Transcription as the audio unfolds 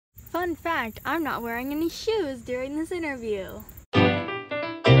Fun fact, I'm not wearing any shoes during this interview.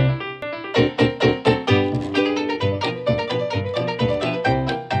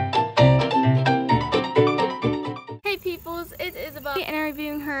 Hey peoples, it's Isabelle.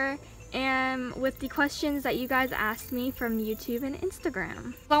 Interviewing her and with the questions that you guys asked me from YouTube and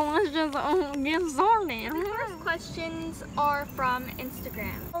Instagram. So let's just get started. The first questions are from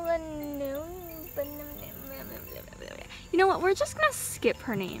Instagram. You know what, we're just gonna skip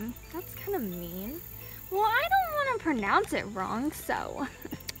her name. That's kind of mean. Well, I don't want to pronounce it wrong, so,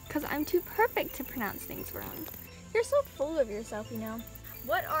 because I'm too perfect to pronounce things wrong. You're so full of yourself, you know.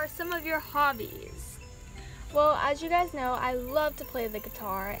 What are some of your hobbies? Well, as you guys know, I love to play the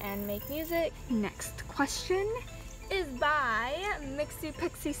guitar and make music. Next question is by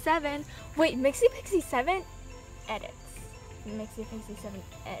MixiePixie7. Wait, MixiePixie7 edits. MixiePixie7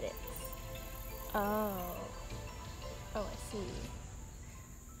 edits. Oh, I see.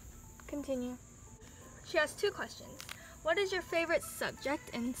 Continue. She has two questions. What is your favorite subject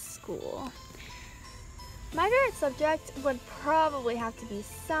in school? My favorite subject would probably have to be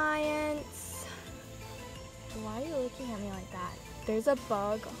science. Why are you looking at me like that? There's a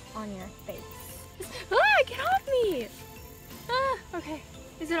bug on your face. Ah, get off me! Ah, okay.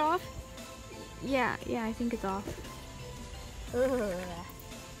 Is it off? Yeah, I think it's off. Ugh.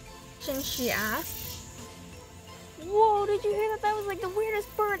 Since she asked, whoa, did you hear that? That was like the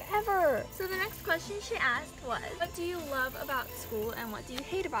weirdest bird ever. So the next question she asked was, what do you love about school and what do you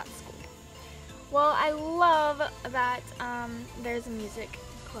hate about school? Well, I love that there's a music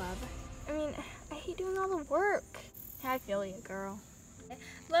club. I mean, I hate doing all the work. I feel you, girl.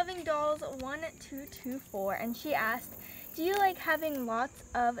 Loving Dolls 1224, and she asked, do you like having lots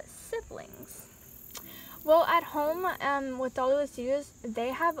of siblings? Well, at home with Dollywood Studios, they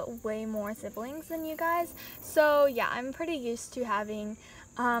have way more siblings than you guys. So yeah, I'm pretty used to having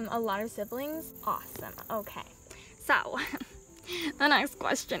a lot of siblings. Awesome. Okay. So the next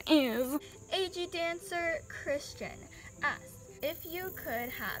question is, AG dancer Christian asked, if you could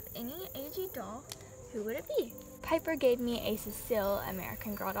have any AG doll, who would it be? Piper gave me a Cecile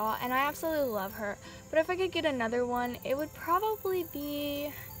American Girl doll, and I absolutely love her. But if I could get another one, it would probably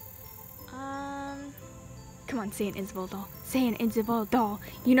be come on, say an Isabelle doll. Say an Isabelle doll.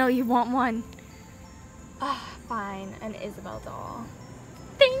 You know you want one. Ah, fine, an Isabelle doll.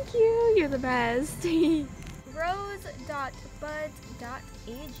 Thank you, you're the best. Rose.bud.ag.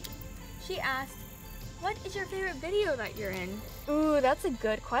 She asked, what is your favorite video that you're in? Ooh, that's a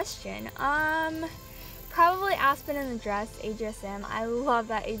good question. Probably Aspen in the Dress, AGSM. I love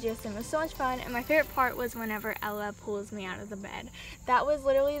that AGSM. It was so much fun, and my favorite part was whenever Ella pulls me out of the bed. That was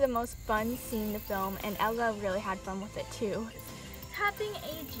literally the most fun scene to film, and Ella really had fun with it too. Tapping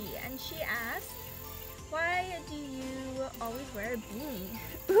AG, and she asked, why do you always wear a beanie?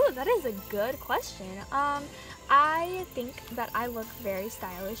 Ooh, that is a good question. I think that I look very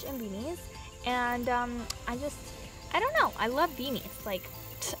stylish in beanies, and I don't know, I love beanies. Like,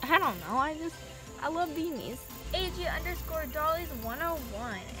 I don't know, I love beanies.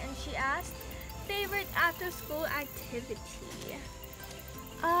 AG_Dollies101, and she asked, favorite after school activity?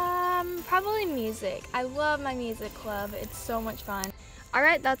 Probably music. I love my music club. It's so much fun.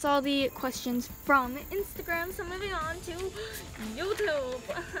 Alright, that's all the questions from Instagram, so moving on to YouTube.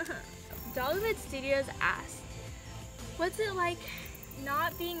 Dollywood Studios asked, what's it like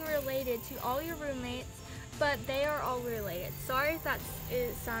not being related to all your roommates, but they are all related? Sorry if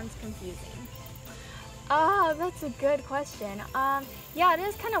it sounds confusing. Oh, that's a good question. Yeah, it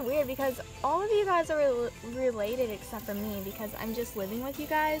is kind of weird because all of you guys are related except for me because I'm just living with you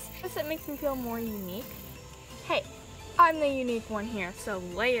guys. I guess it makes me feel more unique. Hey, I'm the unique one here, so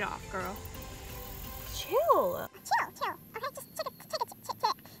lay it off, girl. Chill. Chill. Okay, just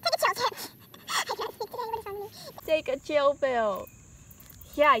take a chill pill.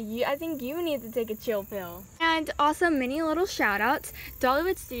 Yeah, I think you need to take a chill pill. And also many little shout outs.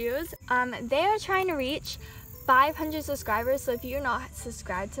 Dollywood Studios, they are trying to reach 500 subscribers, so if you're not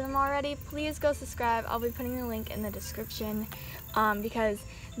subscribed to them already, please go subscribe. I'll be putting the link in the description because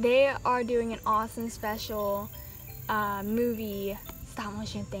they are doing an awesome special movie stop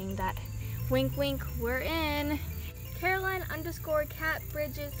motion thing that, wink wink, we're in.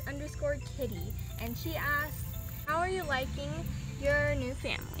 Caroline_cat_bridges_kitty, and she asked, how are you liking your new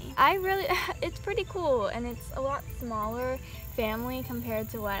family? It's pretty cool, and it's a lot smaller family compared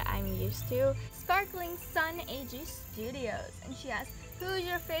to what I'm used to. Sparkling Sun AG Studios, and she asked, who is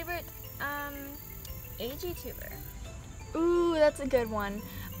your favorite AGTuber? Ooh, that's a good one.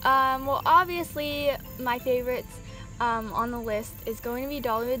 Well, obviously my favorites on the list is going to be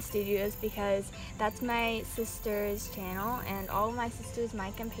Dollywood Studios, because that's my sister's channel, and all of my sisters,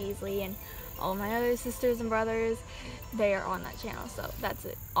 Mike and Paisley, and all of my other sisters and brothers, they are on that channel. So that's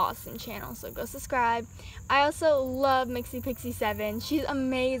an awesome channel, so go subscribe. I also love Mixie Pixie 7. She's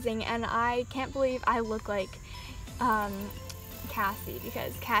amazing, and I can't believe I look like Cassie,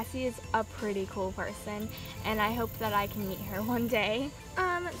 because Cassie is a pretty cool person, and I hope that I can meet her one day.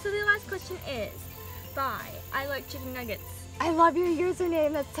 So the last question is, bye, I like chicken nuggets. I love your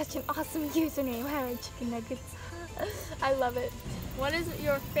username. That's such an awesome username. I like chicken nuggets. I love it. What is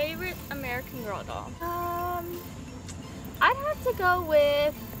your favorite American Girl doll? I'd have to go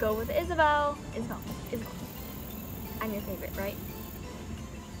with Isabelle. Isabelle. I'm your favorite, right?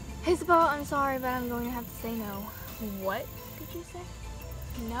 Isabelle, I'm sorry, but I'm going to have to say no. What did you say?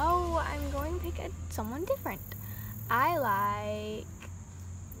 No, I'm going to pick someone different. I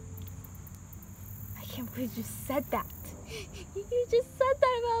can't believe you said that. You just said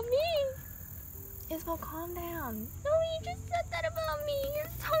that about me. Isabelle, calm down. No, you just said that about me.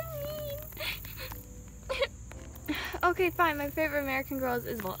 You're so mean. Okay, fine. My favorite American Girl is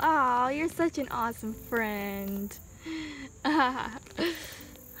Isabelle. Oh, you're such an awesome friend.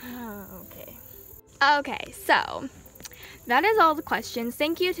 Okay, so that is all the questions.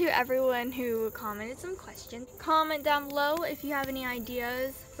 Thank you to everyone who commented some questions. Comment down below if you have any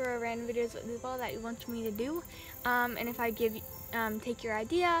ideas for random videos with Isabelle that you want me to do. And if I take your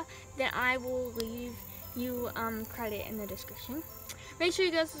idea, then I will leave you credit in the description. Make sure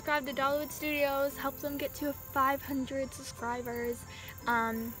you go subscribe to Dollywood Studios. Help them get to 500 subscribers.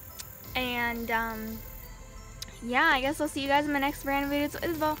 Yeah, I guess I'll see you guys in my next random videos with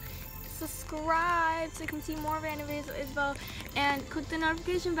Isabelle. Subscribe so you can see more random videos with Isabelle, and click the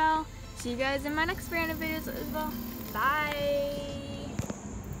notification bell. See you guys in my next random videos with Isabelle. Bye.